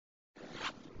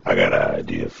I got an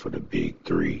idea for the big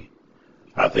three.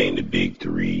 I think the big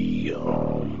three,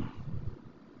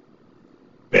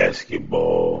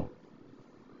 basketball,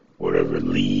 whatever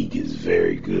league is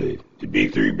very good. The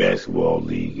big three basketball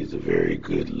league is a very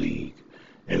good league,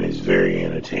 and it's very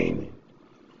entertaining.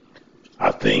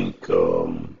 I think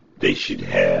they should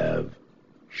have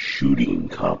shooting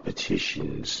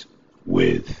competitions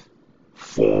with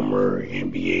former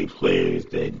NBA players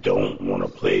that don't want to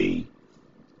play,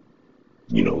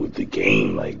 the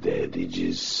game like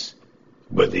that.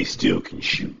 But they still can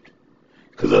shoot.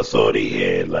 Because I saw they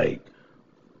had like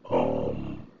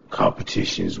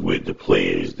competitions with the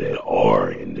players that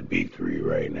are in the big three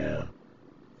right now.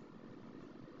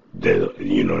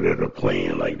 That are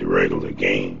playing like the regular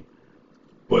game,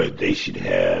 but they should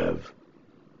have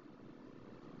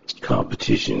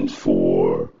competitions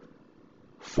for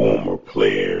former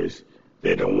players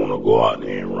that don't want to go out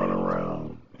there and run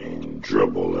around and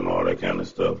dribble and all that kind of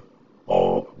stuff.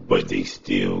 But they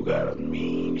still got a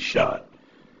mean shot,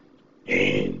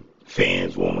 and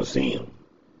fans want to see them.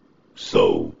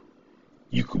 So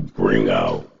you could bring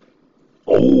out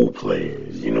old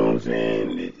players, you know what I'm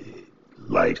saying?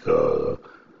 Like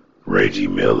Reggie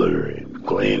Miller and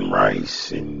Glenn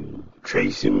Rice and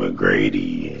Tracy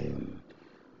McGrady, and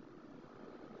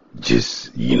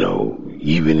just,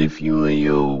 even if you in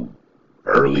your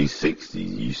early 60s,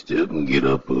 you still can get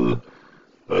up a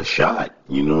shot,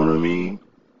 you know what I mean?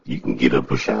 You can get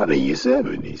up a shot in your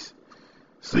 70s.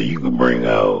 So you can bring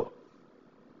out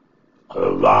a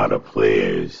lot of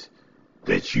players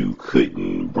that you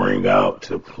couldn't bring out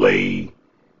to play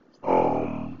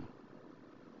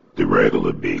the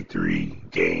regular Big Three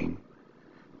game,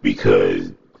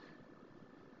 because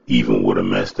even with a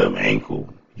messed up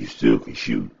ankle, you still can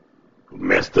shoot.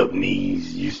 Messed up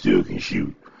knees, you still can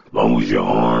shoot. Long as your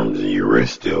arms and your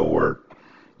wrists still work,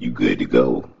 you good to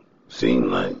go.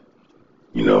 Seem like,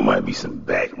 it might be some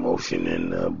back motion in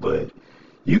there, but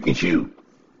you can shoot.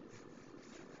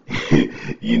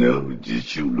 Just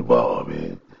shoot the ball,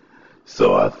 man.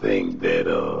 So I think that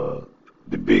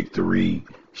the big three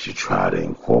should try to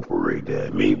incorporate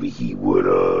that. Maybe he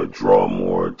would draw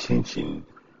more attention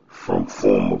from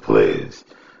former players.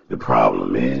 The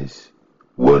problem is,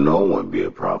 no one would be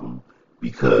a problem,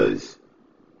 because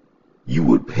you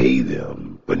would pay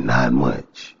them, but not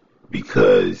much,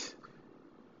 because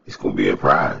it's going to be a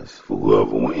prize for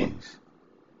whoever wins.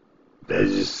 That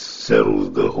just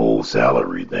settles the whole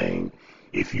salary thing.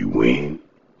 If you win,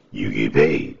 you get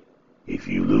paid. If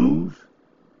you lose,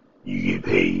 you get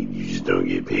paid. You just don't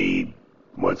get paid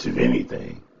much of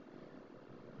anything.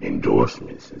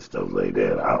 Endorsements and stuff like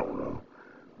that, I don't know.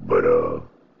 But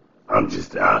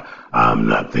I'm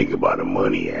not thinking about the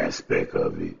money aspect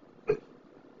of it.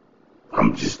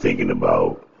 I'm just thinking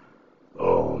about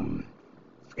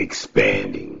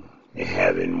expanding and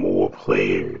having more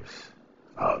players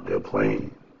out there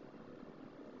playing.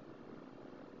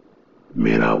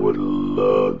 Man, I would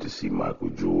love to see Michael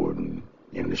Jordan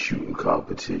in the shooting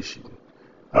competition.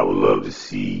 I would love to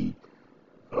see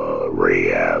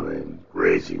Ray Allen,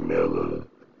 Reggie Miller,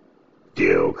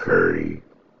 Dell Curry,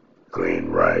 Glenn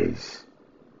Rice,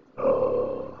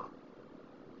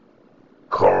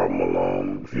 Karl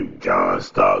Malone, John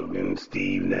Stockton,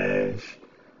 Steve Nash,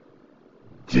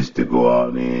 just to go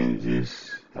out there and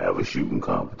just have a shooting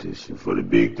competition for the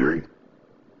big three.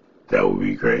 That would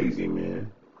be crazy,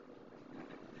 man.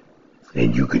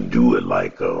 And you could do it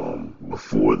like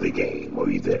before the game or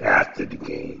either after the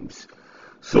games.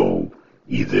 So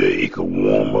either it could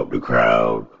warm up the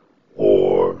crowd,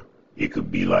 or it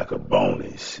could be like a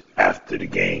bonus after the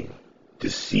game to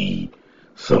see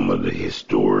some of the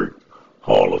historic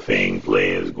Hall of Fame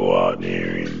players go out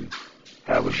there and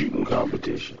have a shooting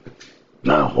competition.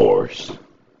 Not horse,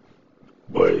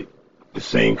 but the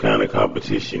same kind of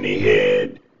competition they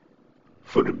had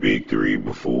for the big three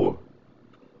before.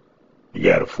 You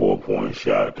got a 4-point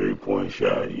shot, 3-point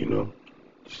shot,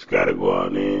 Just got to go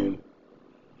out there and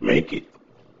make it.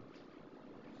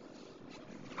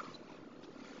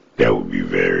 That would be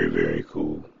very, very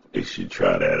cool. They should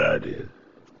try that idea.